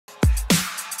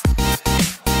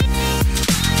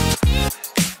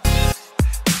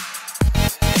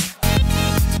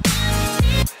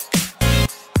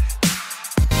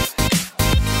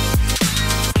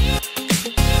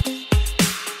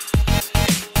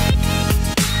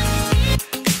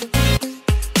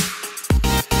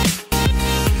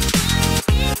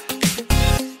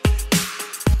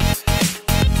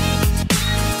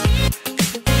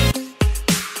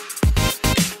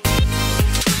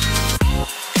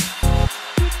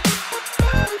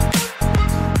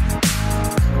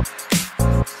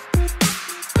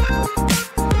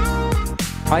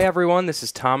Hi everyone, this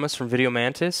is Thomas from Video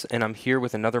Mantis, and I'm here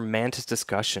with another Mantis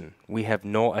Discussion. We have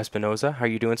Noel Espinosa. How are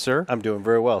you doing, sir? I'm doing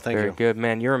very well, thank you. Very good,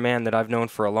 man. You're a man that I've known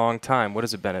for a long time. What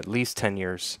has it been? At least 10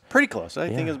 years. Pretty close. I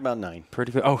think it's about 9.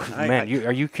 Pretty good. Oh man,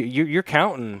 you're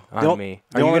counting on Nope. me.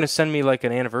 Are you going to send me like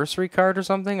an anniversary card or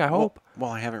something? I hope.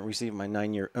 Well, I haven't received my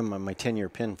 10-year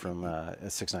pin from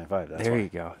 695. That's There why. you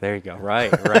go. There you go.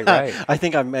 Right, right. I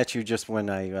think I met you just when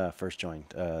I first joined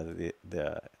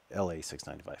the LA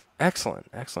 695. Excellent,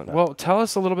 excellent. Well, tell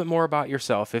us a little bit more about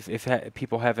yourself if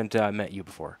people haven't met you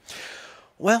before.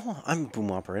 Well, I'm a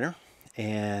boom operator,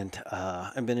 and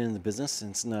I've been in the business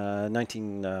since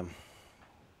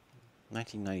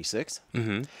 1996.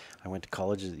 Mm-hmm. I went to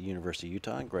college at the University of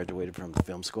Utah. I graduated from the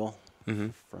film school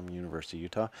from University of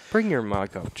Utah. Bring your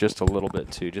mic up just a little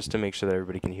bit too, just to make sure that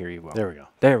everybody can hear you well. There we go.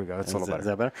 There we go. That's a little better. Is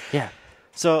that better? Yeah.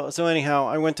 So anyhow,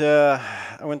 I went to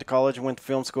college, went to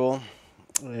film school,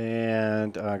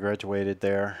 and graduated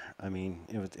there. I mean,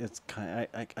 it's kind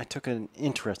of, I took an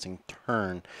interesting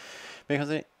turn because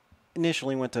I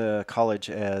initially went to college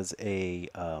as an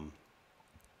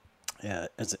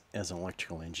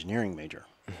electrical engineering major,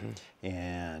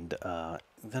 and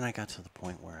then I got to the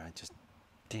point where I just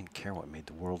didn't care what made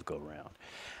the world go round.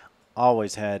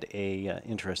 Always had a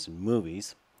interest in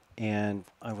movies. And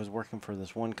I was working for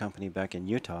this one company back in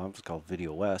Utah. It was called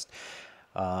Video West,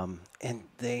 and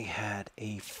they had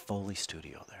a Foley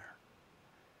studio there.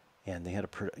 And they had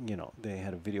they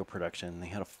had a video production. They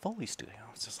had a Foley studio.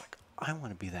 I was just like, I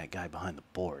want to be that guy behind the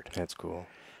board. That's cool.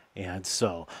 And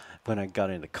so when I got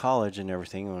into college and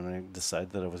everything, when I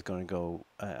decided that I was going to go,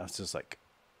 I was just like,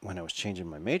 when I was changing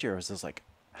my major, I was just like,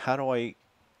 how do I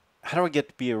get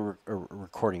to be a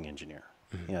recording engineer?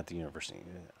 At the university.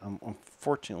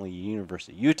 Unfortunately,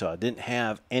 University of Utah didn't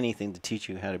have anything to teach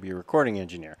you how to be a recording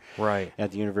engineer. Right.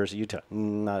 At the University of Utah,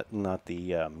 not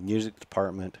the music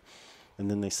department. And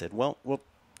then they said, well,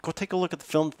 go take a look at the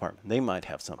film department. They might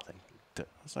have something. I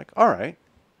was like, all right.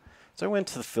 So I went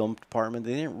to the film department.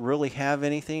 They didn't really have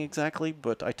anything exactly,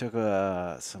 but I took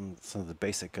some of the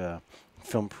basic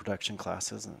film production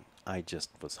classes, and I just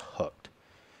was hooked.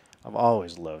 I've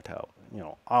always loved how,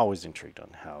 always intrigued on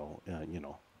how,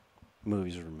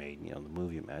 movies were made, the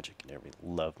movie magic and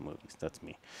everything. Love movies. That's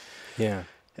me. Yeah.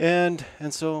 And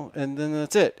then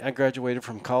that's it. I graduated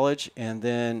from college, and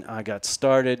then I got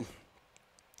started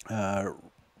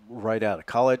right out of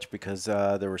college because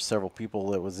there were several people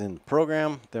that was in the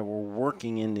program that were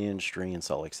working in the industry in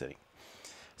Salt Lake City.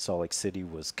 Salt Lake City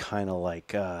was kind of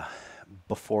like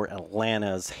before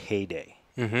Atlanta's heyday.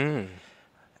 Mm-hmm.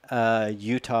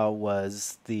 Utah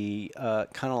was the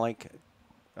kind of like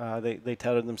they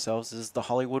touted themselves as the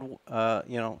Hollywood,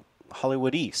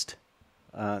 Hollywood East.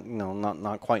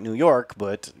 Not quite New York,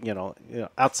 but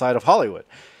outside of Hollywood.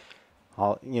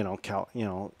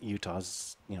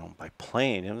 Utah's by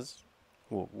plane it was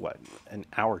what an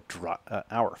hour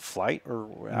flight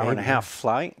or hour and a half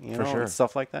flight, For sure. and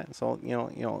stuff like that. So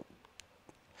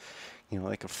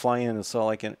they could fly into Salt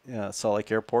Lake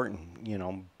Airport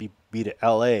and be to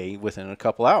LA within a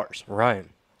couple hours. Right.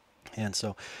 And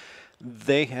so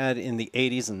they had in the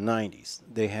 80s and 90s,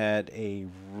 they had a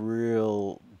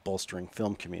real bolstering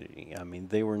film community. I mean,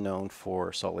 they were known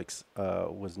for Salt Lake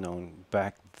was known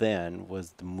back then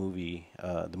was the movie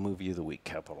of the week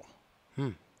capital.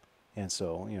 And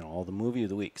so, all the movie of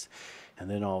the weeks. And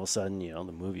then all of a sudden,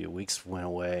 the movie of weeks went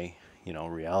away,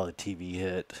 reality TV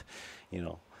hit,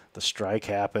 the strike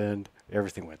happened.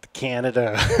 Everything went to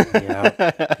Canada.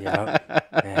 Yeah.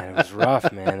 Man, it was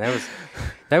rough, man.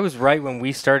 That was right when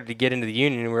we started to get into the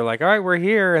union, and we were like, all right, we're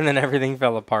here, and then everything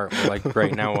fell apart. We're like,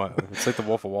 great, now what? It's like the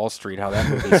Wolf of Wall Street, how that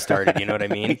movie started, you know what I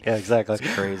mean? Yeah, exactly.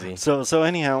 It's crazy. So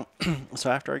anyhow,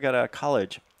 so after I got out of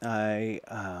college, I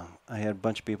had a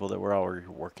bunch of people that were already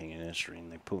working in industry, and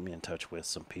they put me in touch with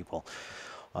some people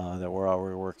that were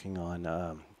already working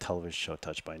on television show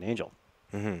Touched by an Angel.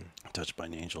 Mm-hmm. Touched by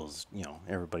an Angel is,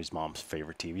 everybody's mom's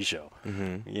favorite TV show.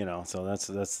 Mm-hmm. So that's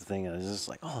the thing. It's just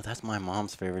like, oh, that's my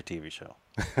mom's favorite TV show.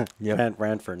 Yep.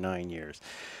 ran for 9 years.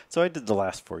 So I did the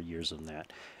last 4 years of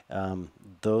that.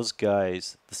 Those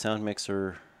guys, the sound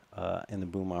mixer and the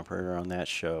boom operator on that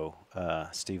show,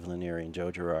 Steve Lanieri and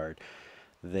Joe Girard,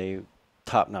 they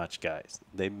top-notch guys.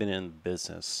 They've been in the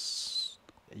business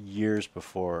years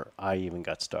before I even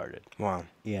got started. Wow.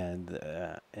 And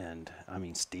I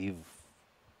mean, Steve,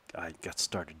 I got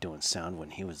started doing sound when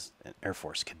he was an Air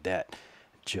Force cadet.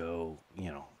 Joe,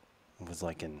 was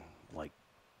like in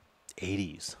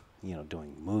 80s,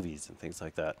 doing movies and things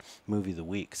like that. Movie of the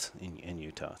weeks in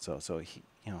Utah. So he,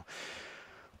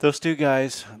 those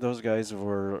guys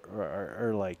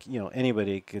are like,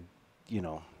 anybody could,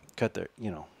 cut their,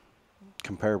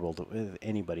 comparable to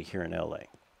anybody here in LA.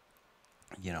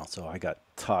 You know, so I got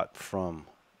taught from,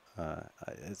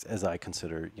 as I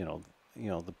consider,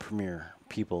 the premier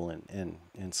people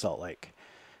in Salt Lake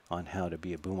on how to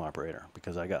be a boom operator,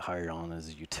 because I got hired on as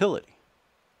a utility.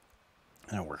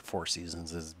 And I worked 4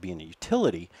 seasons as being a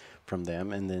utility from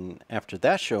them. And then after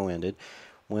that show ended,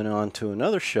 went on to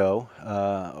another show,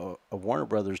 a Warner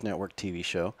Brothers Network TV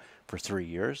show for 3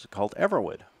 years called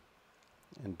Everwood,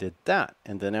 and did that.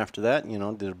 And then after that,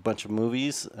 did a bunch of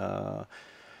movies,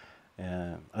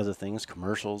 and other things,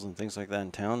 commercials and things like that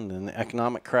in town. And then the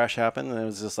economic crash happened, and it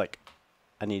was just like,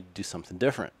 I need to do something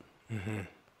different. Mm-hmm.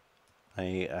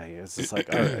 It's just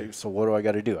like, all right, so what do I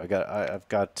got to do? I've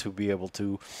got to be able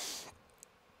to,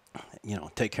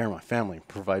 take care of my family,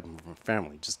 provide for my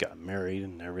family. Just got married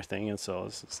and everything, and so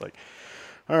it's just like,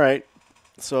 all right,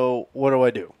 so what do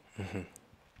I do? Mm-hmm.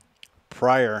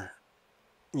 Prior,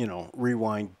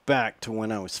 rewind back to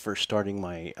when I was first starting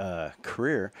my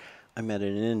career, I met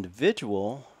an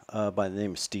individual by the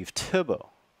name of Steve Thibault.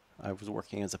 I was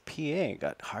working as a PA,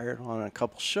 got hired on a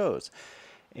couple shows,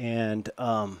 and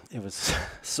it was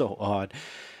so odd,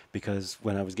 because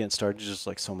when I was getting started, just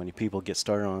like so many people get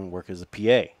started on work as a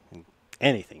PA,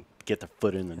 anything, get their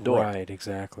foot in the door. Right,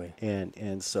 exactly.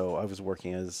 And so I was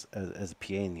working as a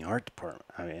PA in the art department,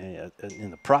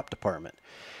 in the prop department,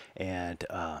 and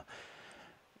the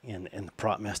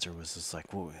prop master was just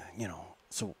like, well,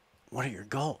 so what are your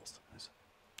goals? I said,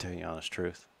 tell you the honest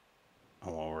truth, I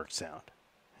want to work sound.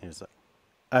 He was like,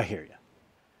 I hear you.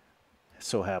 It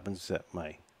so happens that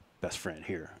my best friend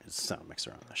here is a sound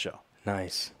mixer on the show.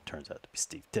 Nice. Turns out to be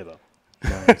Steve Thibault.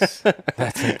 Nice.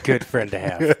 That's a good friend to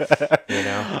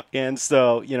have, And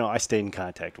so, I stayed in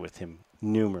contact with him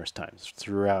numerous times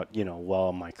throughout,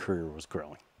 while my career was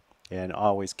growing, and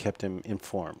always kept him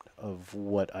informed of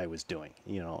what I was doing.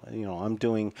 I'm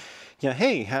doing,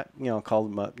 hey, call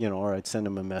him up, or I'd send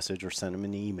him a message or send him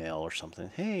an email or something.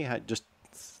 Hey, just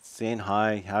saying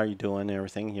hi, how are you doing, and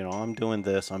everything. I'm doing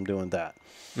this, I'm doing that.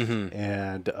 Mm-hmm.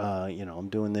 And, I'm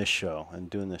doing this show and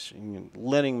doing this,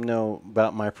 letting him know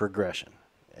about my progression.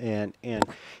 And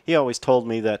he always told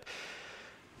me that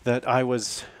I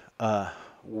was,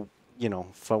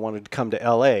 if I wanted to come to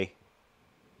LA,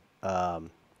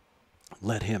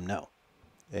 let him know.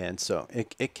 And so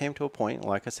it came to a point,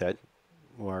 like I said,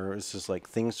 where it was just like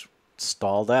things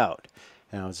stalled out.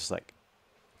 And I was just like,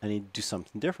 I need to do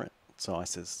something different. So I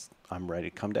says, I'm ready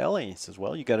to come to LA. He says,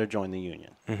 well, you got to join the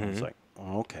union. Mm-hmm. I was like,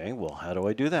 okay, well, how do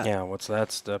I do that? Yeah, what's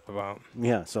that step about?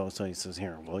 Yeah, so he says,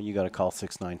 here, well, you got to call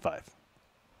 695.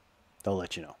 They'll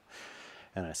let you know.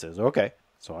 And I says, okay.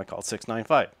 So I called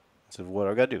 695. I said, what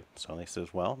do I got to do? So they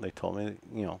says, well, they told me,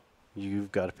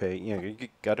 you've got to pay, you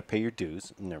got to pay your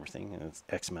dues and everything, and it's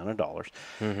X amount of dollars.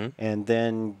 Mm-hmm. And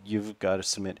then you've got to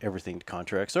submit everything to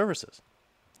contract services.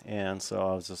 And so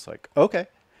I was just like, okay.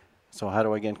 So how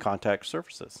do I get in contact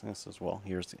services? And he says, well,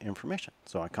 here's the information.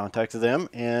 So I contacted them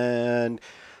and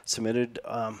submitted,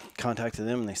 contacted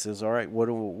them, and they says, all right, what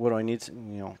do I need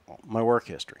to, my work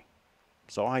history.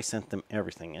 So I sent them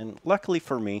everything. And luckily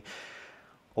for me,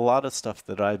 a lot of stuff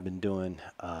that I've been doing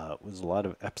was a lot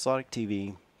of episodic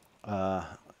TV, and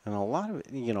a lot of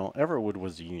it, Everwood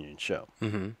was a union show.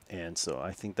 Mm-hmm. And so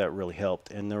I think that really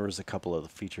helped. And there was a couple of the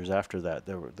features after that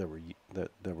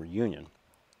that were union.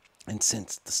 And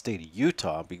since the state of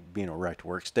Utah, being a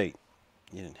right-to-work state,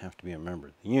 you didn't have to be a member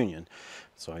of the union.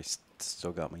 So I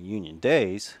still got my union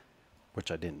days, which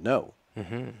I didn't know.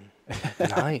 Mm-hmm.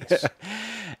 Nice.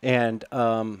 And,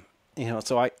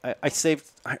 so I saved,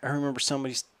 I remember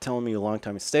somebody telling me a long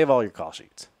time, save all your call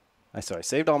sheets. I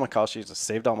saved all my call sheets, I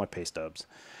saved all my pay stubs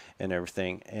and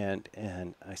everything. And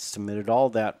I submitted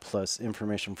all that plus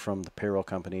information from the payroll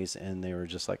companies, and they were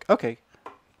just like, okay.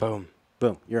 Boom,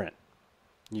 you're in.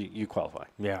 You qualify.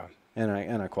 Yeah. And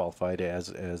I qualified as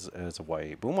a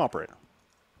YA boom operator.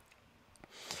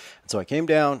 So I came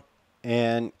down,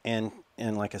 and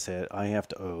like I said, I have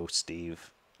to owe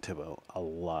Steve Thibault a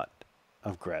lot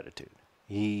of gratitude.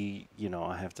 He,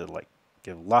 I have to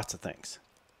give lots of thanks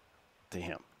to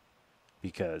him,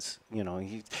 because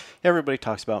everybody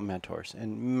talks about mentors,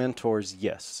 and mentors,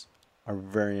 yes, are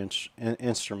very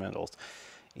instrumental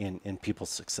in people's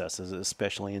successes,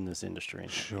 especially in this industry,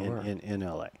 Sure. in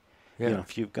LA. Yeah.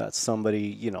 If you've got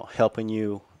somebody, helping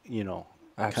you, kind of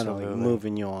Absolutely.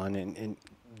 moving you on and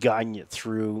guiding you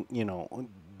through,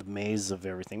 the maze of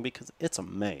everything, because it's a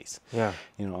maze. Yeah.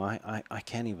 I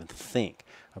can't even think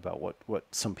about what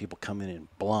some people come in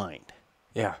blind.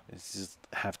 Yeah. It's just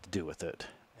have to do with it.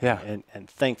 Yeah. And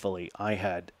thankfully I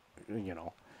had,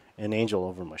 an angel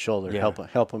over my shoulder, Yeah.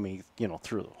 helping me,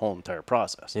 through the whole entire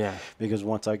process. Yeah. Because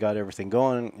once I got everything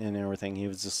going and everything, he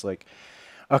was just like,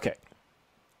 okay.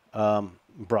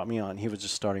 Brought me on. He was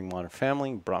just starting Modern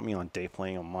Family. Brought me on day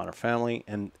playing on Modern Family,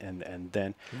 and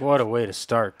then What a way to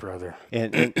start, brother.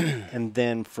 and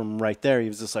then from right there, he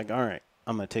was just like, all right,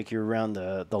 I'm gonna take you around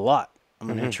the lot. I'm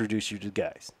gonna introduce you to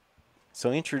guys. So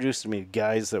he introduced me to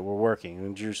guys that were working. He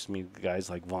introduced me to guys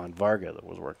like Von Varga that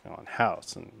was working on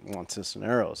House, and Juan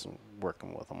Cisneros and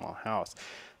working with him on House,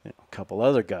 a couple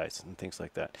other guys and things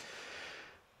like that.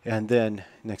 And then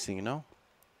next thing you know,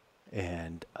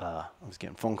 and I was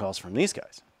getting phone calls from these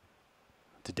guys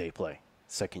to day play,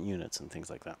 second units and things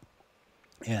like that.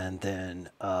 And then,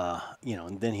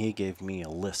 and then he gave me a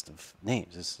list of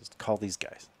names. Just call these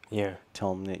guys. Yeah.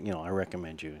 Tell them that, I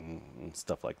recommend you and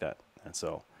stuff like that. And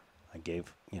so I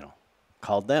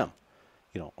called them,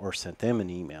 or sent them an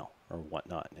email or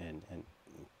whatnot and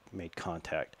made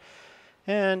contact.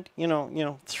 And,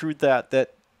 through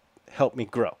that helped me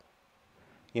grow.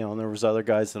 And there was other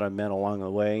guys that I met along the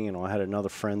way. I had another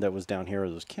friend that was down here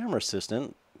as a camera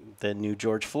assistant that knew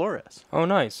George Flores. Oh,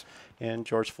 nice. And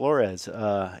George Flores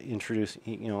introduced,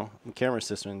 camera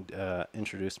assistant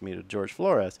introduced me to George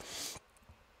Flores.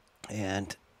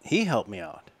 And he helped me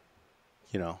out,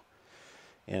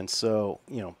 And so,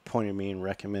 pointed me and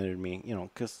recommended me,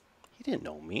 because he didn't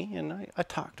know me. And I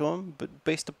talked to him, but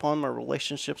based upon my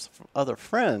relationships with other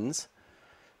friends,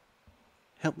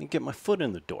 helped me get my foot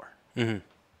in the door. Mm-hmm.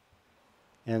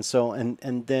 And so, and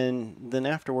then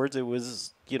afterwards, it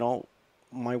was,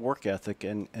 my work ethic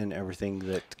and everything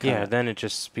that. Then it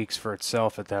just speaks for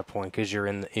itself at that point because you're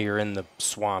in the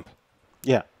swamp.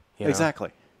 Yeah,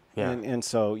 exactly. Yeah. And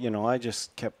so, I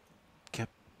just kept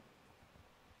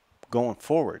going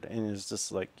forward, and it's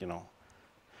just like,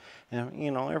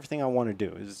 everything I want to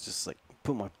do is just like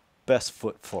put my best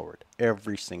foot forward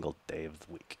every single day of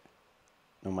the week,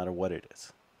 no matter what it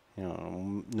is.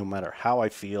 No matter how I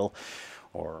feel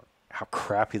or how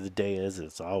crappy the day is,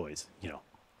 it's always,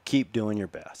 keep doing your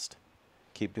best.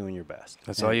 Keep doing your best.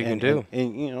 That's all you can do.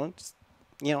 And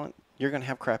you're going to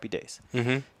have crappy days.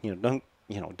 Mm-hmm.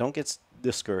 Don't get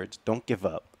discouraged. Don't give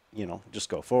up. Just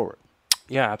go forward.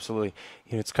 Yeah, absolutely.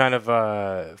 It's kind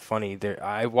of funny.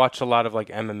 I watch a lot of like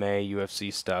MMA,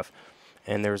 UFC stuff,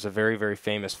 and there's a very, very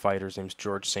famous fighter. His name's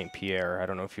George St. Pierre. I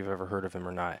don't know if you've ever heard of him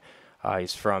or not.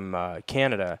 He's from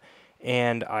Canada,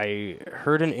 and I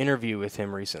heard an interview with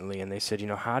him recently, and they said,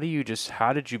 how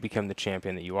did you become the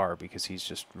champion that you are? Because he's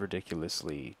just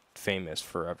ridiculously famous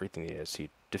for everything he is. He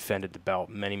defended the belt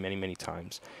many, many, many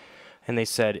times. And they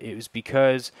said it was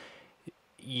because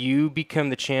you become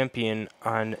the champion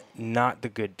on not the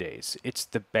good days. It's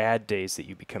the bad days that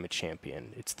you become a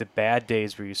champion. It's the bad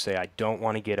days where you say, I don't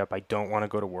want to get up, I don't want to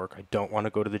go to work, I don't want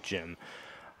to go to the gym.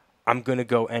 I'm going to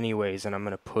go anyways, and I'm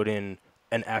going to put in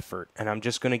an effort, and I'm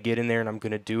just going to get in there, and I'm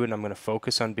going to do it, and I'm going to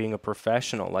focus on being a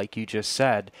professional, like you just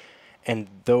said. And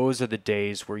those are the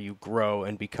days where you grow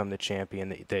and become the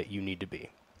champion that you need to be.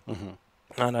 Mm-hmm.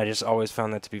 And I just always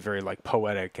found that to be very like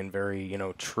poetic and very,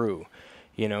 true.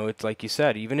 It's like you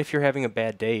said, even if you're having a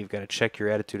bad day, you've got to check your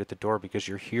attitude at the door because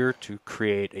you're here to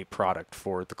create a product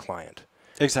for the client.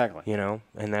 Exactly.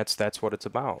 And that's what it's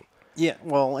about. Yeah,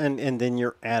 well, and then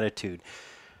your attitude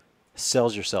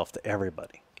sells yourself to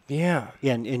everybody. Yeah.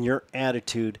 And your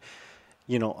attitude,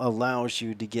 allows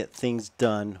you to get things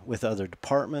done with other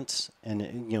departments. And,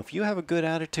 if you have a good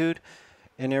attitude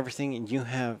and everything, and you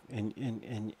have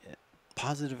and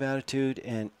positive attitude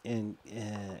and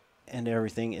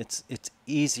everything, it's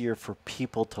easier for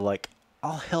people to like,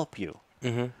 I'll help you.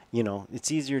 Mm-hmm.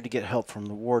 It's easier to get help from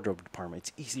the wardrobe department.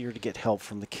 It's easier to get help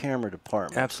from the camera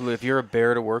department. Absolutely. If you're a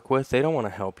bear to work with, they don't want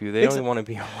to help you. They only want to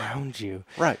be around you.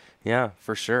 Right. Yeah,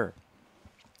 for sure.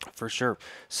 For sure.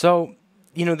 So,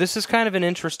 this is kind of an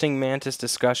interesting Mantis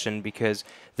discussion because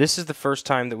this is the first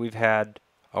time that we've had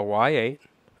a Y8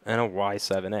 and a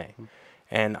Y7A.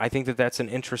 And I think that that's an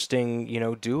interesting,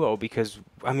 duo because,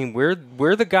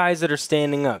 we're the guys that are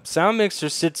standing up. Sound Mixer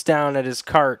sits down at his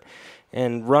cart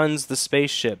and runs the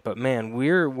spaceship, but man,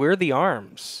 we're the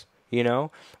arms,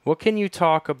 What can you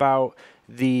talk about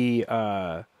the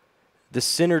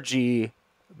synergy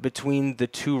between the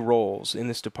two roles in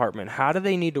this department? How do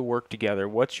they need to work together?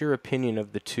 What's your opinion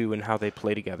of the two and how they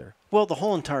play together? Well, the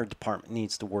whole entire department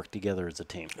needs to work together as a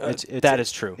team. That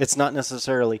is true. It's not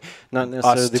necessarily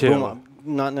Us the too.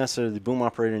 not necessarily the boom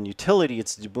operator and utility.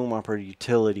 It's the boom operator,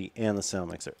 utility, and the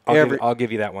sound mixer. I'll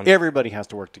give you that one. Everybody has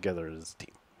to work together as a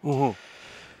team. Mm-hmm.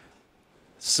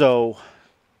 So,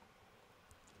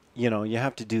 you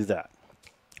have to do that.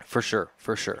 For sure.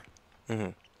 Mm-hmm.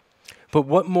 But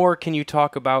what more can you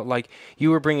talk about? Like,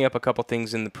 you were bringing up a couple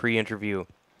things in the pre-interview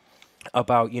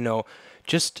about,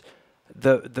 just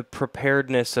the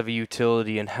preparedness of a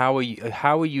utility and how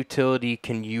a utility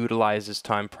can utilize its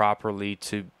time properly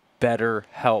to better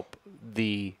help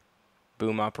the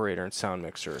boom operator and sound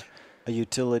mixer. A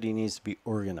utility needs to be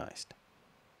organized,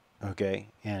 okay,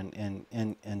 and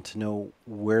to know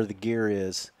where the gear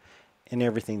is and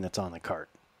everything that's on the cart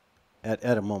at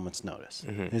a moment's notice.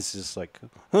 It's just like,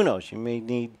 who knows, you may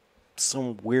need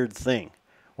some weird thing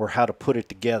or how to put it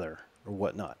together or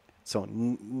whatnot. So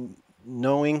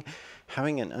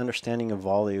having an understanding of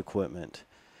all the equipment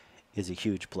is a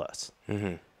huge plus.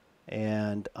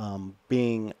 And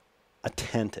being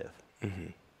attentive,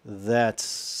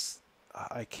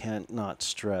 I can't not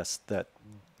stress that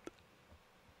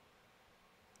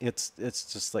it's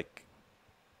just like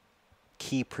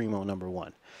key primo number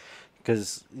one.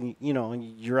 Because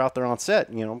you're out there on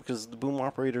set, because the boom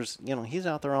operators, he's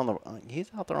out there on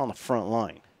the front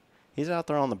line. He's out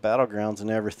there on the battlegrounds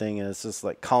and everything, and it's just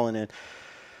like calling in,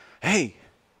 hey,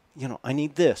 I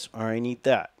need this or I need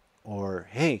that, or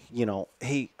hey,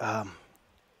 I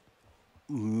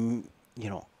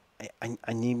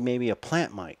need maybe a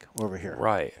plant mic over here.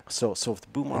 Right. So if the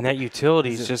boom and that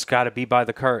utility's just got to be by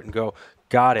the cart and go,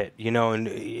 got it,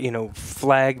 and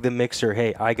flag the mixer.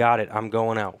 Hey, I got it. I'm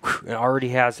going out. It already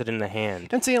has it in the hand.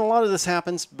 And seeing a lot of this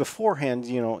happens beforehand.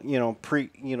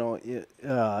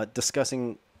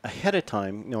 Discussing ahead of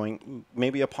time, knowing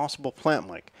maybe a possible plant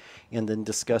mic, and then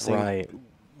discussing. Right.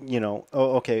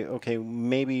 Okay,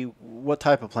 maybe what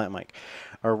type of plant mic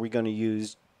are we going to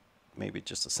use? Maybe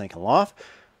just a Sank and Loft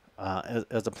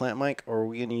as a plant mic, or are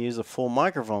we going to use a full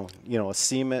microphone? A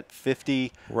CMIT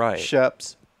 50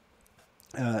 Sheps.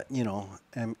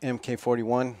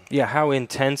 MK41. Yeah, how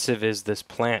intensive is this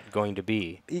plant going to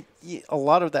be? A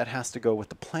lot of that has to go with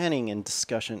the planning and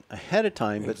discussion ahead of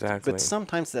time, Exactly. but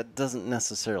sometimes that doesn't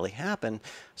necessarily happen.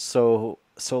 So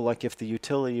like if the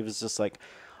utility was just like,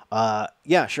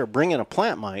 yeah, sure, bring in a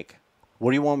plant mic.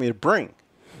 What do you want me to bring?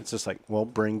 It's just like, well,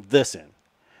 bring this in.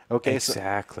 Okay,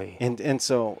 exactly.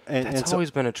 So that's always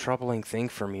been a troubling thing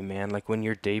for me, man. Like when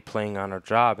you're day playing on a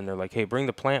job and they're like, "Hey, bring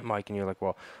the plant mic," and you're like,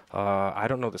 "Well, I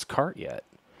don't know this cart yet."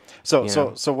 So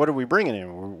what are we bringing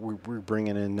in? We're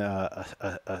bringing in a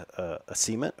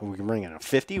Cement. We can bring in a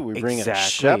 50. We bring in a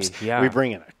Sheps. Yeah. We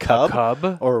bring in a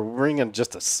Cub. Or we bring in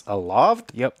just a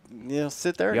Loft. Yep.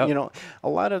 Sit there. Yep. A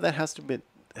lot of that has to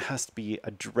be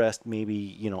addressed.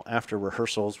 Maybe after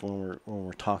rehearsals when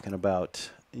we're talking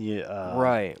about.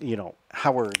 Right.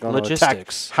 How we're going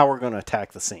logistics. How we're going to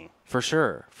attack the scene. For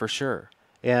sure.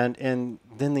 And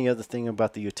then the other thing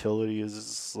about the utility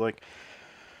is like,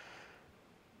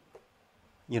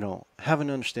 have an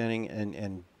understanding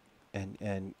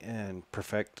and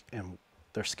perfect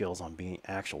their skills on being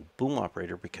actual boom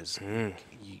operator, because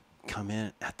you come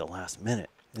in at the last minute.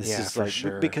 It's just for like,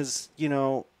 sure. because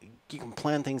you can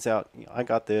plan things out. I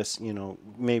got this.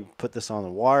 Maybe put this on the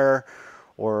wire.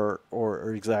 Or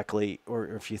exactly, or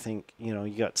if you think,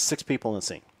 you got 6 people in the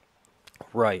scene.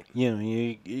 Right.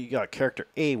 You got character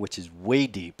A, which is way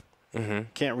deep.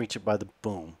 Can't reach it by the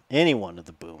boom. Any one of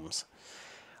the booms.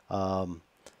 And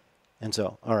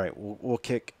so, all right, we'll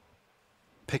pick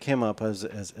him up as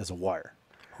a wire.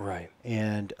 Right.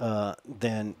 And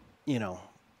then,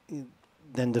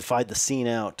 then divide the scene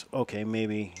out. Okay,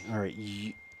 maybe, all right,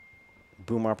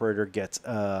 boom operator gets,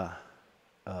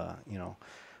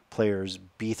 players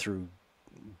B through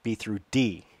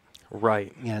D.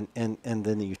 Right. And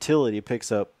then the utility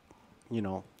picks up,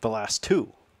 the last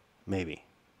 2, maybe,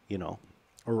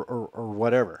 or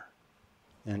whatever.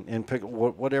 And pick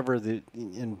whatever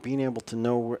and being able to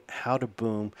know how to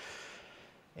boom,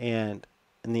 and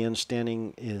the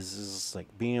understanding is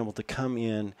like being able to come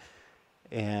in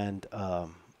and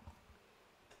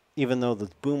even though the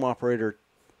boom operator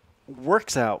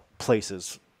works out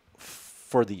places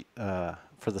for the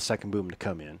second boom to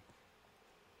come in,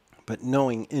 but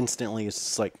knowing instantly is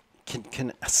just like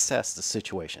can assess the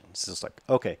situation. It's just like,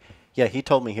 okay, yeah, he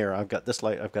told me here, I've got this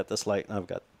light, I've got this light, and I've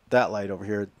got that light over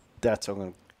here. That's what's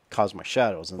going to cause my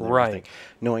shadows and everything. Right.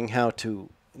 Knowing how to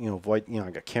avoid. I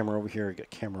got camera over here, I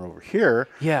got camera over here.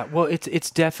 Yeah, well,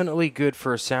 it's definitely good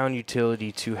for a sound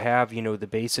utility to have the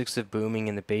basics of booming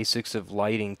and the basics of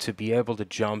lighting to be able to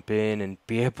jump in and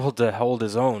be able to hold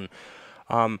his own.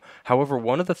 However,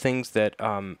 one of the things that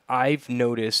I've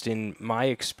noticed in my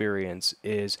experience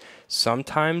is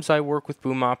sometimes I work with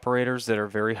boom operators that are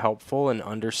very helpful in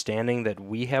understanding that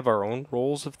we have our own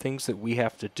roles of things that we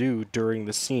have to do during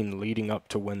the scene leading up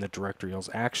to when the director yells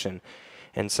action.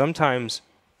 And sometimes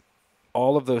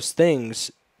all of those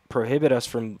things prohibit us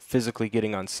from physically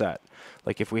getting on set.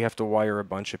 Like if we have to wire a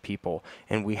bunch of people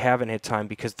and we haven't had time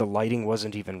because the lighting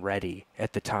wasn't even ready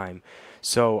at the time.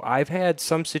 So I've had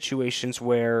some situations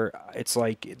where it's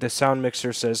like the sound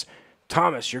mixer says,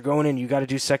 Thomas, you're going in, you got to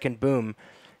do second boom.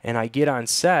 And I get on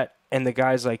set and the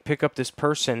guy's like, pick up this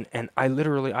person. And I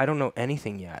don't know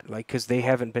anything yet. Like, because they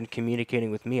haven't been communicating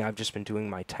with me. I've just been doing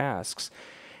my tasks.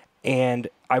 And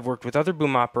I've worked with other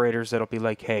boom operators that'll be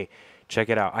like, hey, check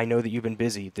it out. I know that you've been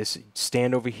busy.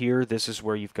 Stand over here. This is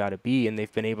where you've got to be. And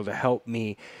they've been able to help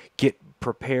me get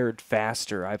prepared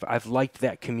faster. I've liked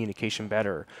that communication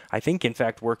better. I think, in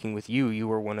fact, working with you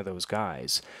were one of those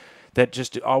guys that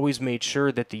just always made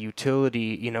sure that the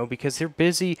utility, because they're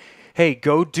busy. Hey,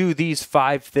 go do these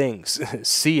 5 things.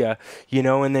 See ya.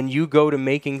 And then you go to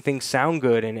making things sound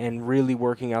good and really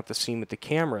working out the scene with the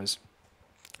cameras.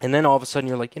 And then all of a sudden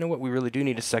you're like, you know what? We really do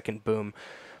need a second boom.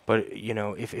 But,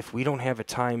 if we don't have a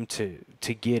time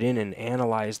to get in and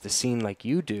analyze the scene like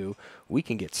you do, we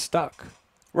can get stuck.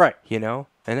 Right. And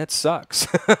it sucks.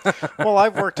 Well,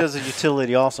 I've worked as a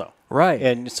utility also. Right.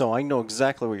 And so I know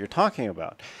exactly what you're talking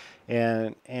about.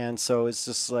 And so it's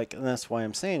just like, and that's why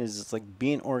I'm saying is it's like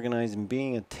being organized and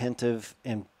being attentive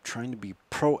and trying to be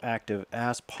proactive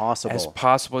as possible. As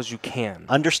possible as you can.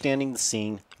 Understanding the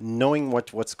scene, knowing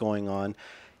what's going on,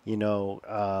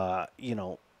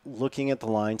 looking at the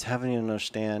lines, having an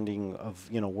understanding of,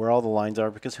 where all the lines are,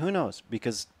 because who knows?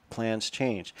 Because plans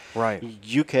change. Right.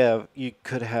 You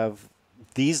could have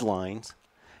these lines.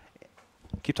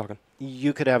 Keep talking.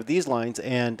 You could have these lines,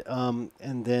 and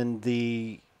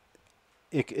then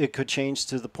it could change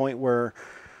to the point where,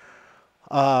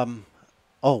 oh,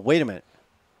 wait a minute,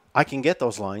 I can get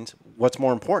those lines. What's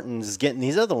more important is getting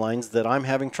these other lines that I'm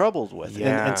having troubles with.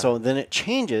 Yeah. And so then it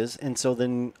changes, and so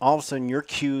then all of a sudden your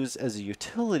cues as a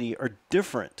utility are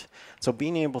different. So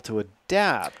being able to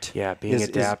adapt, being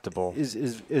adaptable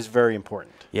is very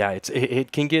important. Yeah,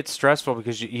 it can get stressful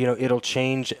because it'll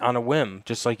change on a whim,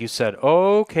 just like you said.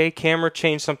 Oh, okay, camera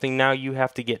changed something. Now you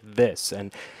have to get this,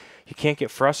 and you can't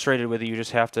get frustrated with it. You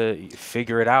just have to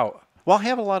figure it out. Well, I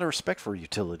have a lot of respect for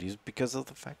utilities because of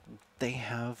the fact that they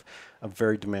have a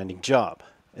very demanding job,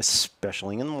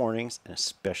 especially in the mornings and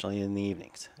especially in the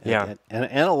evenings. Yeah. And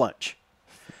at lunch.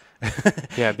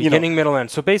 Yeah, beginning, middle,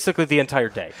 end. So basically the entire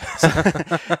day.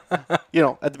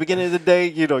 At the beginning of the day,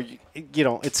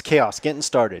 it's chaos getting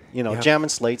started. Jamming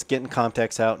slates, getting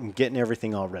contacts out, and getting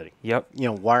everything all ready. Yep.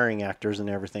 Wiring actors and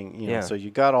everything. So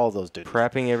you got all those duties.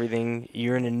 Prepping everything.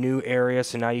 You're in a new area,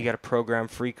 so now you got to program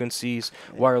frequencies,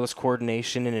 wireless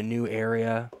coordination in a new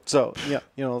area. So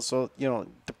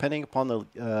depending upon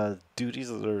the duties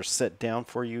that are set down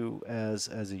for you as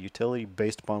a utility,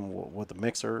 based upon what the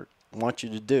mixer want you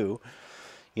to do,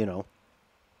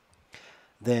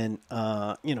 then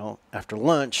after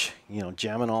lunch,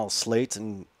 jamming all the slates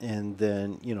and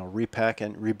then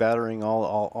repacking, rebattering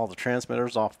all the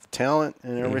transmitters off the talent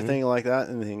and everything like that,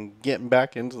 and then getting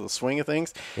back into the swing of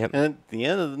things. Yep. And at the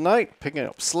end of the night, picking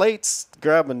up slates,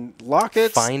 grabbing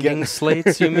lockets, finding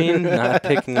slates, you mean? Not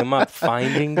picking them up,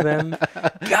 finding them.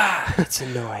 God, it's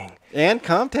annoying. And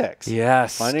contacts.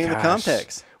 Yes. Finding the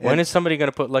contacts. When is somebody going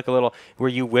to put like a little where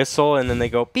you whistle and then they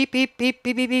go beep, beep, beep,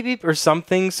 beep, beep, beep, beep, or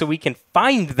something so we can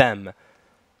find them?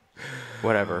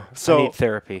 Whatever. So, I need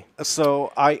therapy.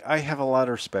 So I have a lot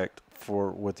of respect for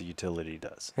what the utility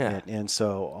does. Yeah. And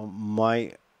so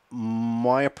my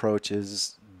approach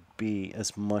is be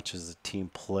as much as a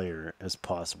team player as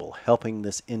possible, helping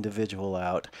this individual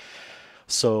out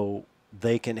so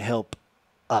they can help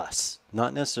us,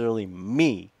 not necessarily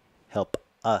me, help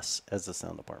us as the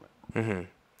sound department. Mm-hmm.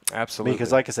 Absolutely.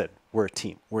 Because like I said, we're a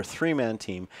team. We're a 3-man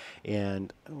team,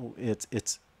 and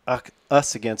it's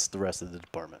us against the rest of the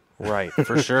department. Right,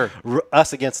 for sure.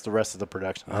 Us against the rest of the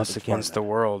production. Us against the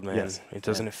world, man. Yes.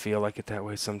 Doesn't it feel like it that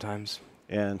way sometimes?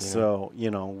 And so,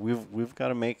 we've got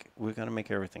to make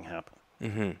everything happen.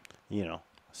 Mm-hmm.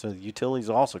 So the utilities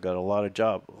also got a lot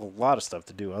of stuff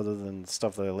to do other than the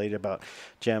stuff that I laid about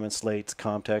jamming slates,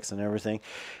 contacts, and everything.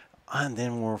 And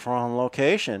then when we're on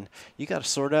location, you got to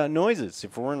sort out noises.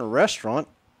 If we're in a restaurant,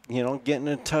 getting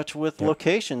in touch with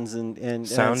locations and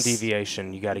sound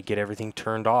deviation. You got to get everything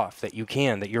turned off that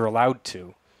you're allowed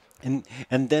to. And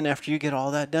then after you get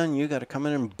all that done, you got to come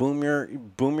in and boom your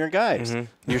guys.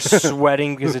 Mm-hmm. You're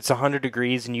sweating because it's 100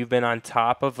 degrees and you've been on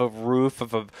top of a roof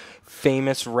of a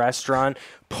famous restaurant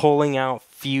pulling out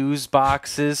fuse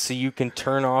boxes so you can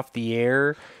turn off the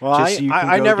air. Well, just so you can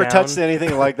I go never down. touched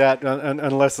anything like that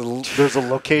unless there's a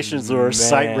locations or a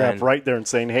site rep Man. right there and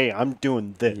saying, "Hey, I'm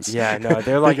doing this." Yeah, no,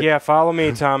 they're like, yeah, follow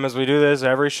me, Thomas. We do this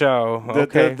every show.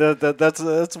 Okay.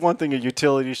 That's one thing a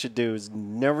utility should do is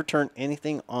never turn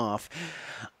anything off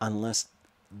unless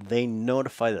they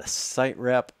notify the site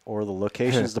rep or the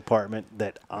locations department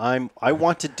that I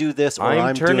want to do this or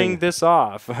I'm turning doing this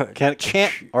off. Can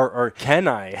I? Can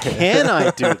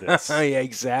I do this? Yeah,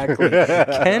 exactly.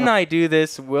 Can I do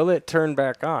this? Will it turn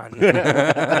back on?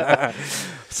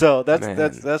 So that's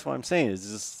Man. what I'm saying is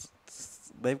just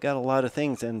they've got a lot of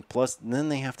things, and plus then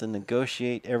they have to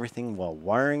negotiate everything while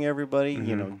wiring everybody.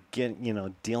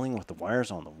 Dealing with the wires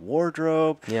on the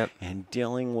wardrobe, Yep. and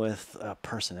dealing with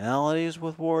personalities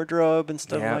with wardrobe and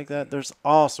stuff Yep. like that. There's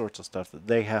all sorts of stuff that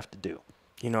they have to do.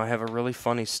 I have a really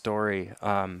funny story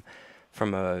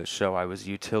from a show. I was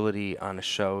utility on a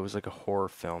show. It was like a horror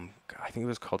film. I think it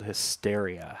was called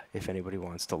Hysteria, if anybody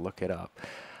wants to look it up.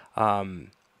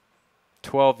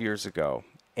 12 years ago.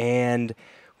 And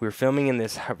we were filming in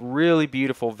this really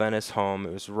beautiful Venice home.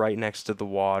 It was right next to the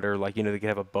water. Like, they could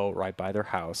have a boat right by their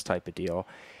house type of deal.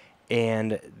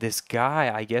 And this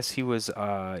guy, I guess he liked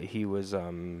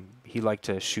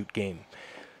to shoot game.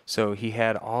 So he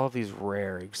had all of these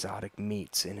rare exotic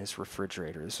meats in his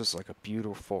refrigerator. This was like a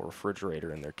beautiful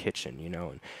refrigerator in their kitchen,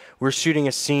 and we're shooting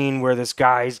a scene where this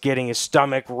guy's getting his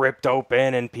stomach ripped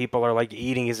open and people are like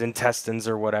eating his intestines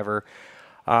or whatever.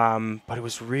 But it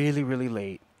was really, really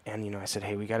late. And, I said,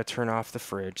 hey, we got to turn off the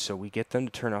fridge. So we get them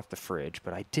to turn off the fridge.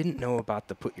 But I didn't know about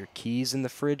the put your keys in the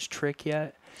fridge trick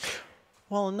yet.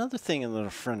 Well, another thing that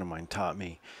a friend of mine taught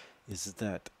me is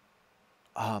that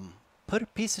put a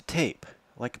piece of tape,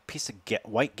 like a piece of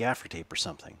white gaffer tape or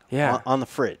something, on the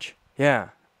fridge. Yeah.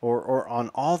 Or on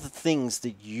all the things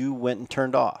that you went and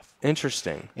turned off.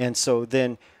 Interesting. And so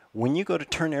then when you go to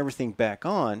turn everything back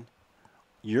on,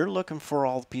 you're looking for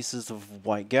all the pieces of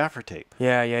white gaffer tape.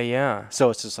 Yeah.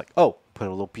 So it's just like, oh, put a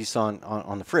little piece on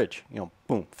the fridge.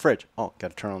 Boom, fridge. Oh,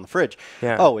 got to turn on the fridge.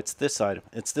 Yeah. Oh, it's this item.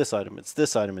 It's this item. It's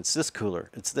this item. It's this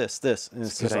cooler. It's this. And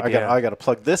it's just, I got to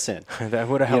plug this in. That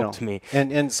would have helped me.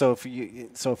 And so if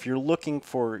you're looking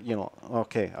for,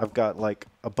 okay, I've got like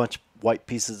a bunch of white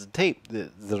pieces of tape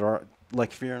that are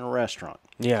like if you're in a restaurant.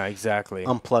 Yeah, exactly.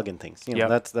 Unplugging things.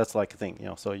 Yep. That's like a thing.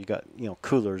 So you got,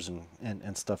 coolers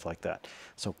and stuff like that.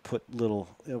 So put little,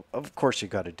 of course you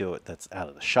got to do it that's out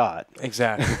of the shot.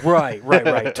 Exactly. Right.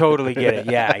 Totally get it.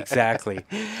 Yeah, exactly.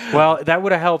 Well, that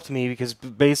would have helped me because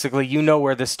basically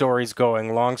where the story's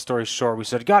going. Long story short, we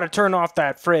said, got to turn off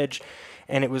that fridge.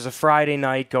 And it was a Friday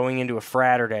night going into a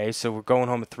Friday, so we're going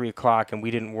home at 3 o'clock, and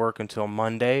we didn't work until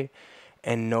Monday,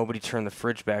 and nobody turned the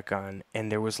fridge back on.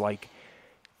 And there was like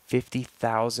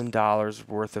 $50,000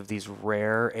 worth of these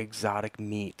rare exotic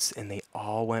meats, and they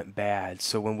all went bad.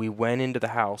 So when we went into the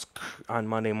house on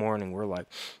Monday morning, we're like,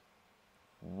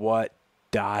 what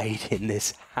died in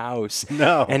this house?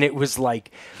 No. And it was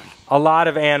like a lot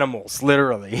of animals,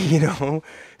 literally,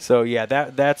 So yeah,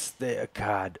 that's the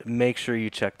God. Make sure you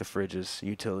check the fridges,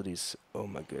 utilities. Oh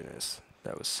my goodness,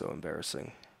 that was so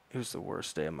embarrassing. It was the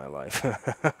worst day of my life.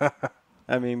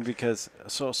 I mean, because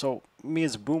so me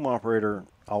as a boom operator,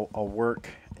 I'll work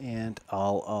and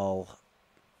I'll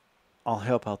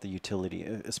help out the utility,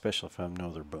 especially if I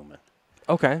know they're booming.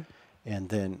 Okay. And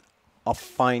then I'll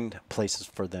find places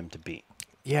for them to be.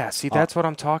 Yeah, see, that's what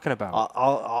I'm talking about.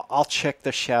 I'll check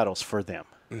the shadows for them.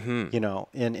 Mm-hmm.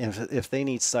 And if they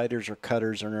need siders or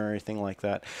cutters or anything like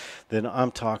that, then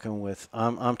I'm talking with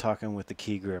the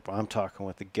key grip. I'm talking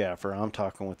with the gaffer. I'm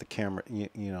talking with the camera.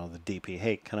 The DP.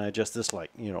 Hey, can I adjust this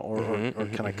light? Or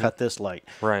can I cut this light?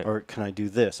 Right. Or can I do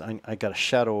this? I got a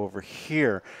shadow over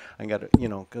here. I got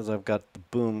because I've got the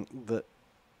boom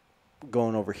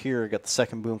going over here. I got the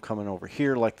second boom coming over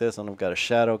here like this, and I've got a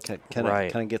shadow. Can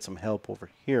I get some help over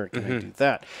here? Can I do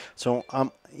that? So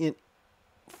I'm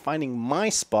finding my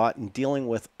spot and dealing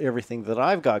with everything that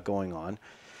I've got going on.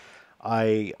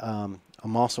 I'm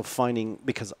also finding,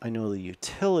 because I know the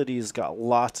utilities got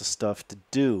lots of stuff to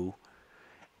do,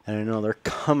 and I know they're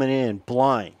coming in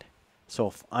blind. So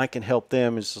if I can help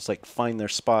them, it's just like find their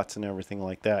spots and everything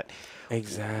like that.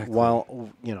 Exactly. While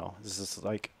this is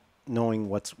like knowing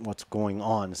what's going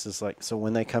on. It's just like, so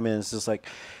when they come in, it's just like,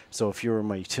 so if you were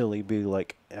my utility, be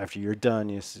like, after you're done,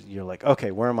 you're like,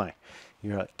 okay, where am I?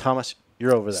 You're like, Thomas,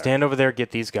 you're over there. Stand over there,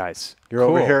 get these guys. You're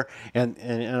over here, and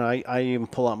I even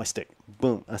pull out my stick.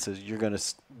 Boom. I says, you're going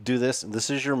to do this, and this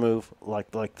is your move,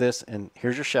 like this, and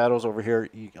here's your shadows over here.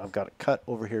 I've got a cut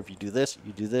over here. If you do this,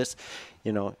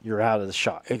 you're out of the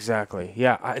shot. Exactly.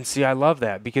 Yeah. And see, I love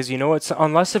that because it's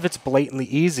unless if it's blatantly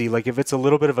easy, like if it's a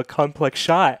little bit of a complex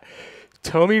shot,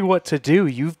 tell me what to do.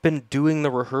 You've been doing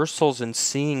the rehearsals and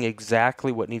seeing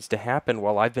exactly what needs to happen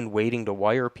while I've been waiting to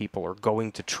wire people or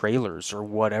going to trailers or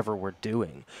whatever we're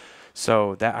doing.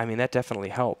 So that definitely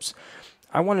helps.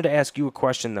 I wanted to ask you a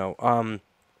question though.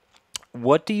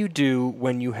 What do you do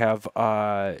when you have,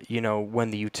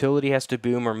 when the utility has to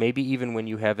boom, or maybe even when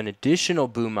you have an additional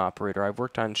boom operator? I've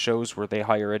worked on shows where they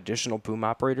hire additional boom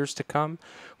operators to come,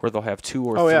 where they'll have 2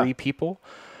 or 3 people.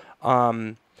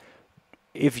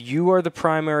 If you are the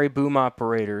primary boom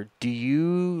operator, do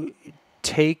you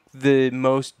take the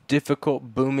most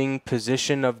difficult booming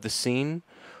position of the scene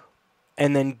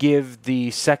and then give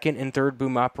the second and third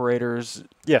boom operators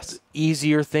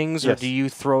easier things, or do you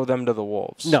throw them to the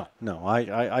wolves? No.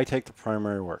 I take the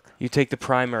primary work. You take the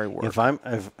primary work. If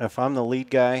I'm the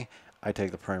lead guy, I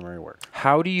take the primary work.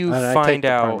 How do you find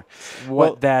out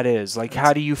what that is? Like,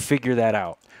 how do you figure that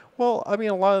out? Well, I mean,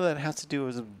 a lot of that has to do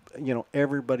with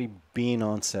everybody being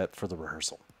on set for the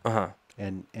rehearsal.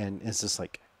 And it's just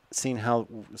like seeing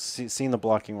the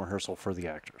blocking rehearsal for the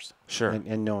actors. Sure.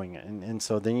 And knowing it. And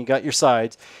so then you got your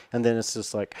sides, and then it's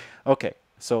just like, okay,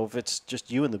 so if it's just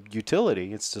you and the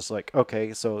utility, it's just like,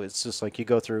 okay, so it's just like you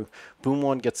go through, boom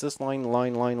 1 gets this line,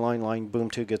 boom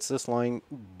 2 gets this line,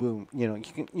 boom.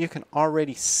 You can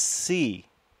already see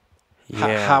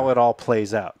how it all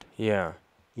plays out. Yeah.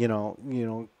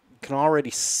 Can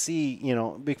already see,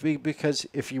 because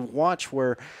if you watch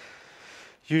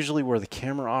usually where the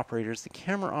camera operators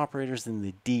and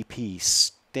the DP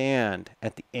stand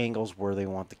at the angles where they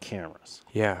want the cameras.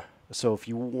 Yeah. So if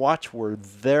you watch where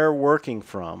they're working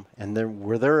from and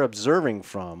where they're observing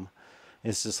from,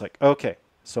 it's just like, okay,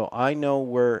 so I know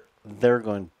where they're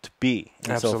going to be.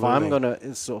 And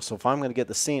Absolutely. so if I'm gonna get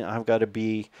the scene, I've got to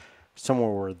be somewhere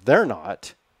where they're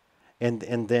not, and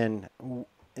then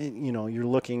you're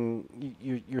looking,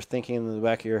 you're thinking in the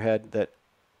back of your head that,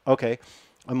 okay,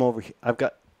 I'm over here. I've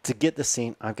got to get the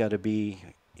scene. I've got to be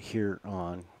here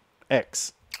on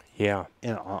X. Yeah.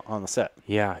 On the set.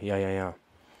 Yeah.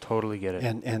 Totally get it.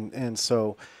 And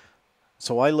so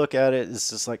I look at it.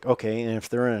 It's just like, okay, and if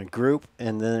they're in a group,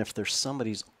 and then if there's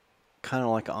somebody's kind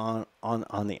of like on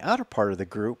the outer part of the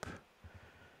group,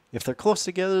 if they're close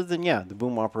together, then yeah, the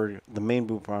main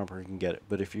boom operator can get it.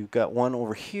 But if you've got one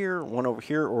over here,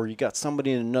 or you got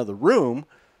somebody in another room,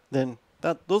 then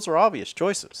those are obvious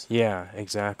choices. Yeah,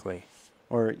 exactly.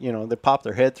 Or, they pop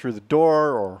their head through the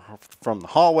door or from the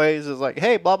hallways. It's like,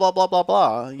 hey, blah, blah, blah, blah,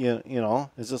 blah.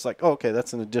 It's just like, oh, okay,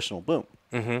 that's an additional boom.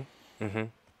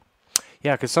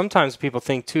 Yeah, because sometimes people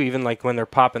think, too, even like when they're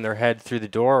popping their head through the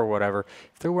door or whatever,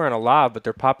 if they're wearing a lav but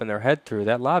they're popping their head through,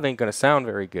 that lav ain't going to sound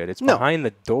very good. It's behind the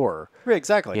door. Right,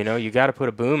 exactly. You got to put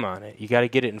a boom on it. You got to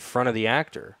get it in front of the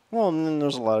actor. Well, and then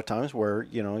there's a lot of times where,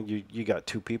 you got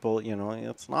 2 people,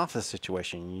 it's an office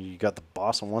situation. You got the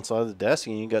boss on one side of the desk,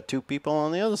 and you got 2 people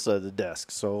on the other side of the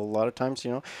desk. So a lot of times,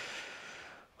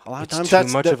 It's too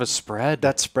much of a spread.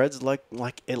 That spreads like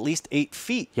at least 8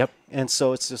 feet. Yep. And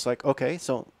so it's just like, okay,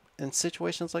 so in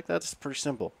situations like that, it's pretty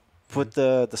simple. Put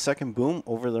the second boom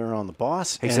over there on the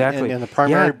boss. Exactly. And the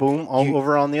primary boom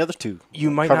over on the other 2.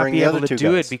 You might not be able to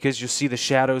do it because you see the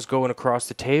shadows going across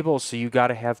the table, so you got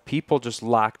to have people just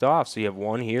locked off. So you have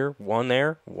one here, one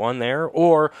there,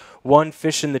 or one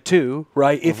fishing the 2,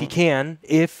 right? If he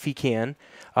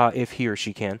or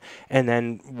she can, and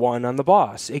then one on the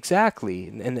boss. Exactly.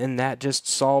 And that just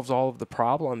solves all of the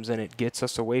problems, and it gets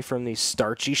us away from these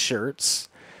starchy shirts,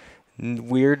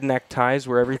 weird neckties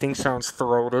where everything sounds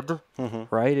throated,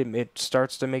 right? It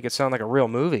starts to make it sound like a real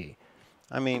movie.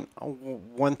 I mean,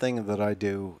 one thing that I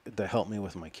do to help me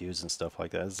with my cues and stuff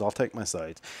like that is I'll take my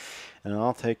sides, and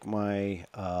I'll take my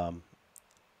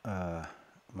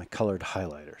my colored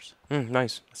highlighters.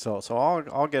 Nice. So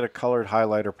I'll get a colored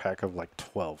highlighter pack of like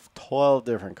 12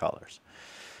 different colors.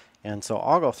 And so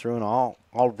I'll go through and I'll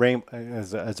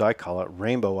as I call it,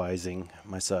 rainbowizing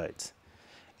my sides.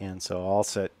 And so I'll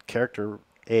set character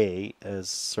A as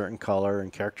a certain color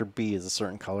and character B as a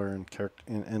certain color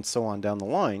and so on down the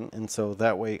line. And so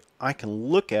that way I can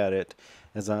look at it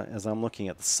as I'm looking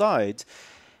at the sides.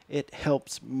 It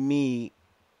helps me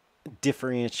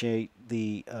differentiate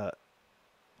the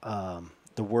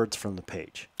words from the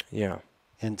page. Yeah.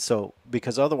 And so,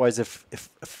 because otherwise, if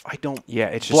I don't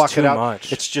it's block just too it out,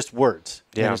 much. it's just words.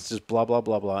 Yeah. And it's just blah, blah,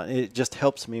 blah, blah. It just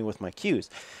helps me with my cues.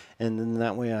 And then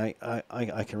that way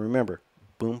I can remember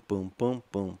boom, boom, boom,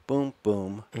 boom, boom,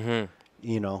 boom, and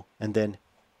then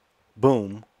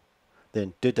boom,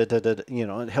 then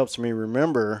it helps me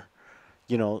remember,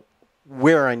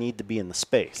 where I need to be in the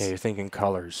space. Yeah, you're thinking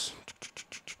colors.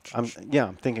 I'm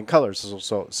thinking colors.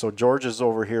 So George is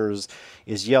over here is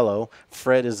yellow.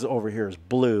 Fred is over here is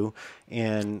blue,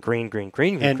 and Green,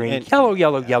 and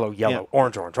yellow, yellow,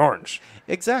 orange.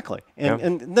 Exactly. Yeah.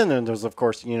 And then there's, of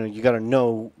course, you got to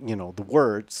know, the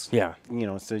words. Yeah.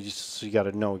 So you got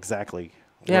to know exactly.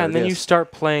 Yeah, and then you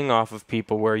start playing off of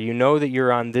people where you know that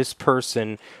you're on this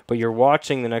person, but you're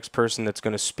watching the next person that's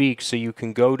going to speak, so you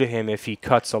can go to him if he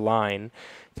cuts a line,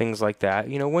 things like that.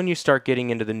 When you start getting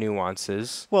into the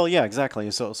nuances. Well, yeah, exactly.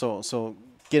 So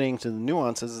getting to the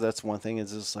nuances, that's one thing.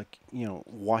 Is just like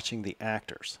watching the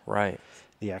actors. Right.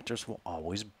 The actors will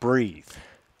always breathe.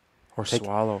 Or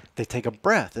swallow. They take a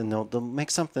breath and they'll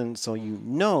make something so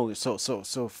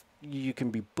so you can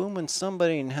be booming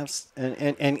somebody and have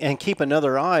and keep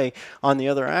another eye on the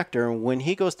other actor, and when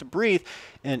he goes to breathe,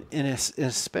 and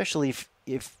especially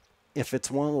if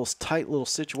it's one of those tight little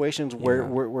situations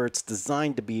where it's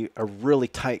designed to be a really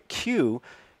tight cue,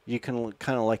 you can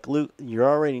kind of like you're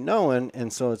already knowing,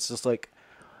 and so it's just like,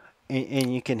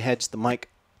 and you can hedge the mic.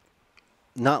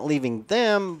 Not leaving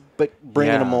them, but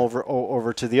bringing them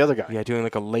over to the other guy. Yeah, doing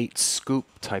like a late scoop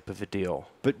type of a deal.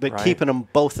 But keeping them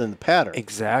both in the pattern.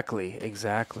 Exactly.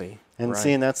 And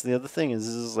seeing that's the other thing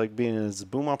is like being as a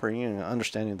boom operator,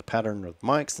 understanding the pattern of the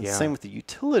mics. And same with the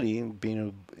utility, and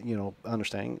being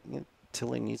understanding.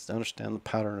 Utility needs to understand the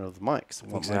pattern of the mics,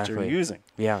 what mics you're using.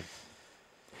 Yeah.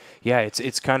 Yeah,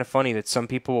 it's kind of funny that some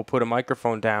people will put a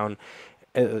microphone down.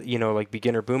 Like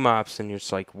beginner boom ops, and you're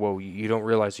just like, whoa, you don't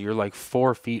realize you're like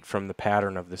 4 feet from the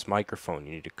pattern of this microphone.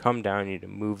 You need to come down, you need to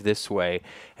move this way.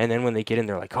 And then when they get in,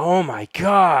 they're like, oh my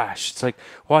gosh. It's like,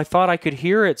 well, I thought I could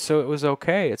hear it, so it was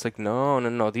okay. It's like, no.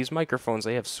 These microphones,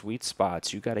 they have sweet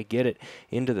spots. You got to get it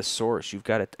into the source. You've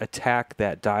got to attack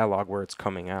that dialogue where it's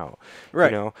coming out.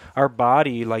 Right. Our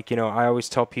body, I always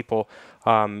tell people,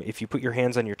 if you put your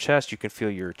hands on your chest, you can feel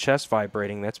your chest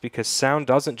vibrating. That's because sound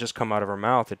doesn't just come out of our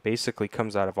mouth. It basically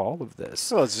comes out of all of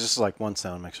this. Well, it's just like one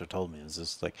sound mixer told me. It's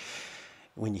just like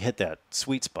when you hit that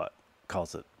sweet spot,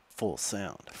 calls it full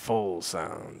sound. Full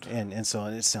sound. And so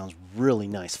it sounds really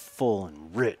nice, full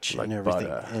and rich like and everything.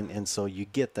 Butter. And so you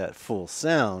get that full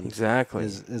sound. Exactly.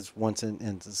 Is once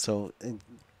so.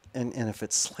 And if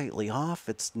it's slightly off,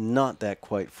 it's not that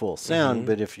quite full sound. Mm-hmm.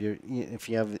 But if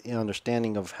you have an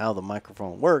understanding of how the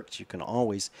microphone works, you can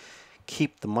always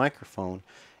keep the microphone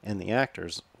and the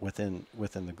actors within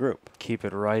the group. Keep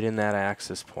it right in that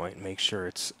access point. Make sure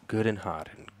it's good and hot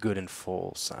and good and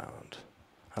full sound.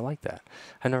 I like that.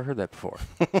 I never heard that before.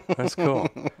 That's cool.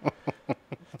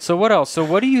 So what else? So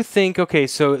what do you think? Okay,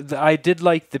 so I did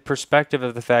like the perspective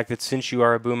of the fact that since you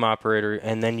are a boom operator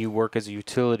and then you work as a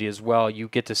utility as well, you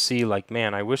get to see like,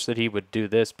 man, I wish that he would do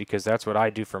this because that's what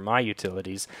I do for my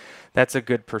utilities. That's a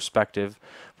good perspective.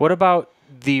 What about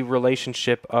the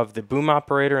relationship of the boom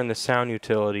operator and the sound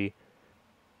utility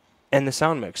and the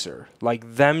sound mixer?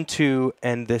 Like them two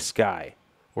and this guy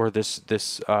or this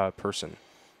person.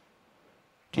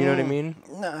 Do you know what I mean?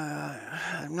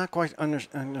 I'm not quite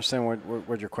understand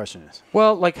what your question is.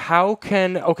 Well, like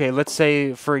let's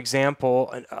say, for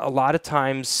example, a lot of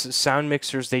times sound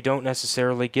mixers, they don't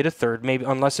necessarily get a third, maybe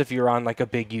unless if you're on like a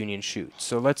big union shoot.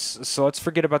 So let's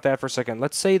forget about that for a second.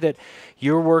 Let's say that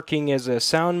you're working as a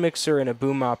sound mixer and a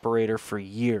boom operator for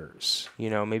years,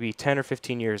 maybe 10 or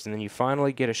 15 years, and then you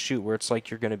finally get a shoot where it's like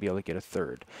you're going to be able to get a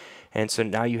third. And so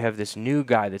now you have this new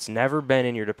guy that's never been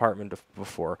in your department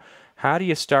before. How do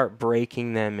you start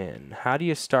breaking them in? How do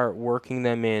you start working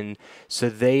them in so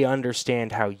they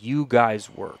understand how you guys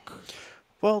work?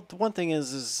 Well, the one thing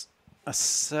is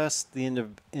assess the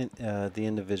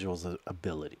individual's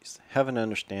abilities. Have an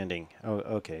understanding. Oh,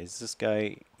 okay, is this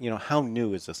guy? How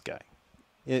new is this guy?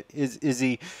 Is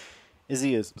he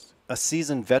a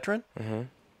seasoned veteran?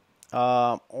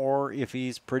 Mm-hmm. Or if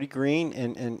he's pretty green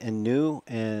and new,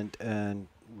 and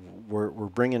we're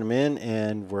bringing him in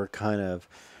and we're kind of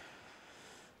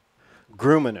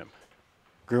grooming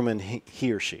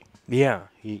he or she. Yeah.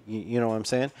 You know what I'm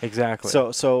saying? Exactly.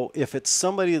 So if it's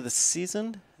somebody that's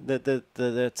seasoned,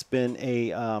 that's been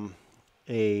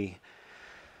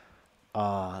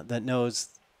that knows,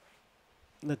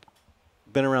 that's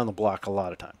been around the block a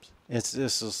lot of times. It's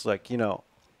just like,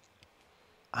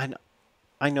 I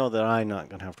know that I'm not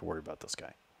going to have to worry about this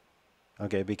guy.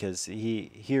 Okay, because he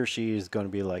or she is going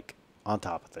to be like on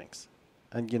top of things.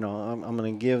 And, I'm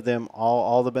going to give them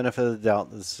all the benefit of the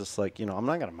doubt. It's just like, I'm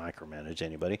not going to micromanage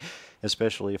anybody,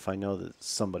 especially if I know that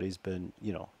somebody's been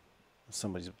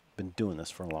doing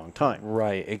this for a long time.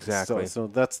 Right, exactly. So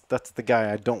that's the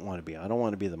guy I don't want to be. I don't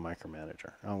want to be the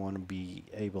micromanager. I want to be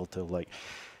able to, like,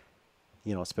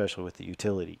 especially with the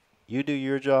utility. You do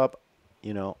your job,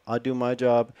 I'll do my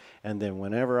job, and then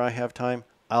whenever I have time,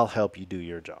 I'll help you do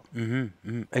your job.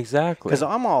 Exactly. Because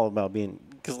I'm all about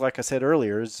because like I said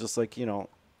earlier, it's just like, I'm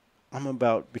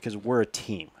about, because we're a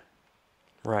team.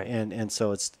 Right. And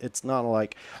so it's not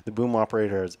like the boom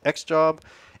operator has X job,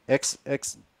 X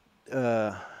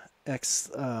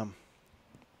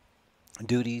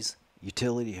duties,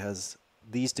 utility has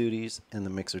these duties, and the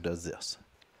mixer does this.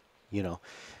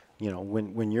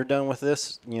 When you're done with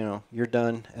this, you're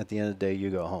done. At the end of the day, you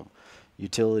go home.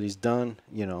 Utility's done.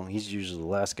 He's usually the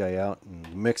last guy out, and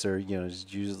the mixer, is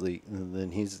usually, and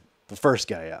then he's the first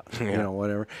guy out.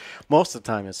 Whatever. Most of the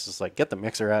time, it's just like, get the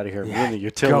mixer out of here. Me and the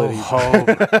utility. Go home.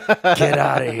 Get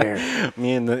out of here.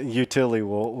 Me and the utility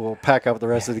will pack up the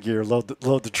rest of the gear, load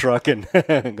the truck, and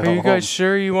go Are you guys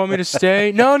sure you want me to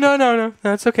stay? No.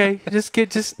 That's okay.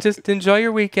 Just enjoy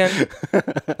your weekend.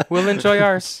 We'll enjoy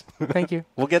ours. Thank you.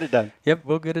 We'll get it done. Yep,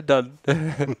 we'll get it done.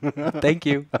 Thank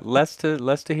you. Less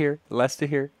to hear.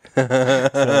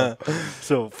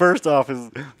 So first off is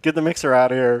get the mixer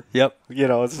out of here. Yep.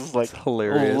 It's just like, it's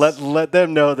hilarious. Let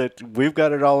them know that we've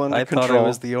got it all under control. I thought I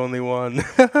was the only one.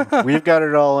 We've got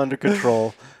it all under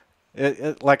control.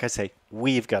 Like I say,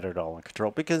 we've got it all in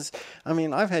control, because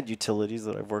I've had utilities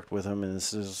that I've worked with them, and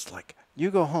it's just like,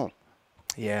 you go home.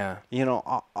 Yeah.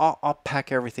 I'll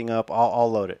pack everything up.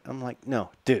 I'll load it. I'm like, no,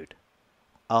 dude,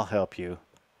 I'll help you.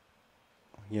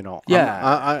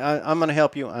 Yeah. I'm gonna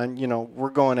help you, and we're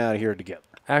going out of here together.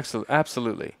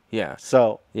 Absolutely. Yeah.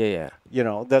 So yeah.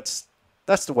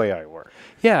 That's the way I work.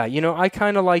 Yeah, I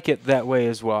kind of like it that way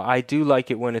as well. I do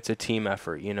like it when it's a team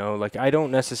effort, like I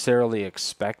don't necessarily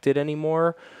expect it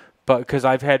anymore, but because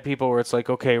I've had people where it's like,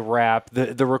 okay, wrap,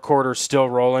 the recorder's still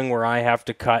rolling where I have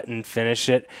to cut and finish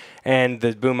it, and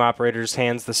the boom operator just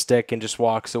hands the stick and just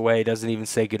walks away, doesn't even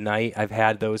say goodnight. I've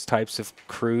had those types of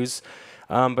crews.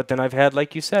 But then I've had,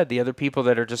 like you said, the other people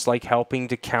that are just like helping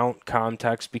to count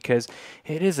context, because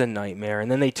it is a nightmare.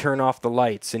 And then they turn off the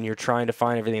lights and you're trying to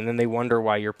find everything. And then they wonder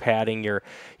why you're padding your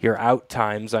out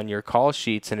times on your call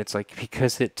sheets. And it's like,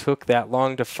 because it took that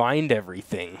long to find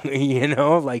everything,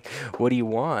 like, what do you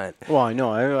want? Well, I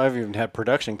know. I've even had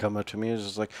production come up to me. It's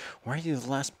just like, why are you the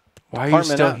last Why are you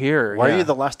still out? here? Why are you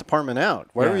the last department out?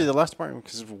 Why were you the last department?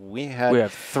 Because we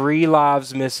have 3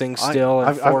 lavs missing still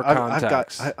and 4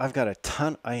 contacts. I've got a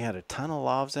ton. I had a ton of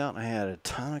lavs out. I had a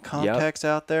ton of contacts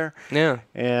out there. Yeah.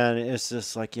 And it's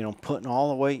just like, putting all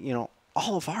the way,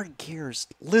 all of our gear's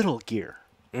little gear.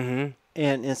 Mm-hmm.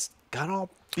 And it's got all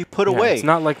be put away. It's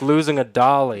not like losing a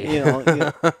dolly.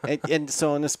 And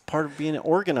so in this part of being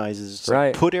organized is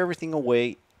right. Put everything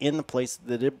away in the place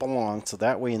that it belongs, so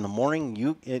that way in the morning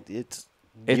it's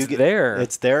there.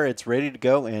 It's there. It's ready to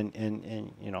go, and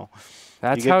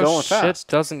that's you get how going shit fast.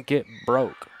 Doesn't get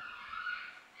broke.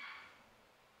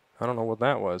 I don't know what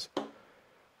that was.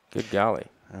 Good golly.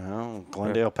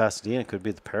 Glendale, Pasadena could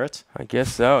be the parrots. I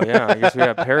guess so. Yeah, I guess we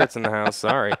have parrots in the house.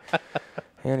 Sorry.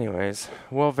 Anyways,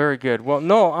 well, very good. Well,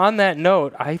 no, on that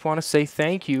note, I want to say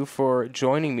thank you for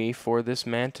joining me for this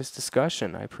Mantis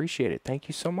discussion. I appreciate it. Thank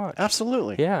you so much.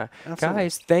 Absolutely. Yeah. Absolutely.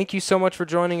 Guys, thank you so much for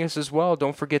joining us as well.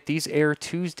 Don't forget, these air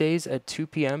Tuesdays at 2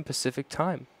 p.m. Pacific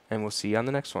time, and we'll see you on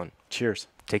the next one. Cheers.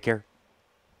 Take care.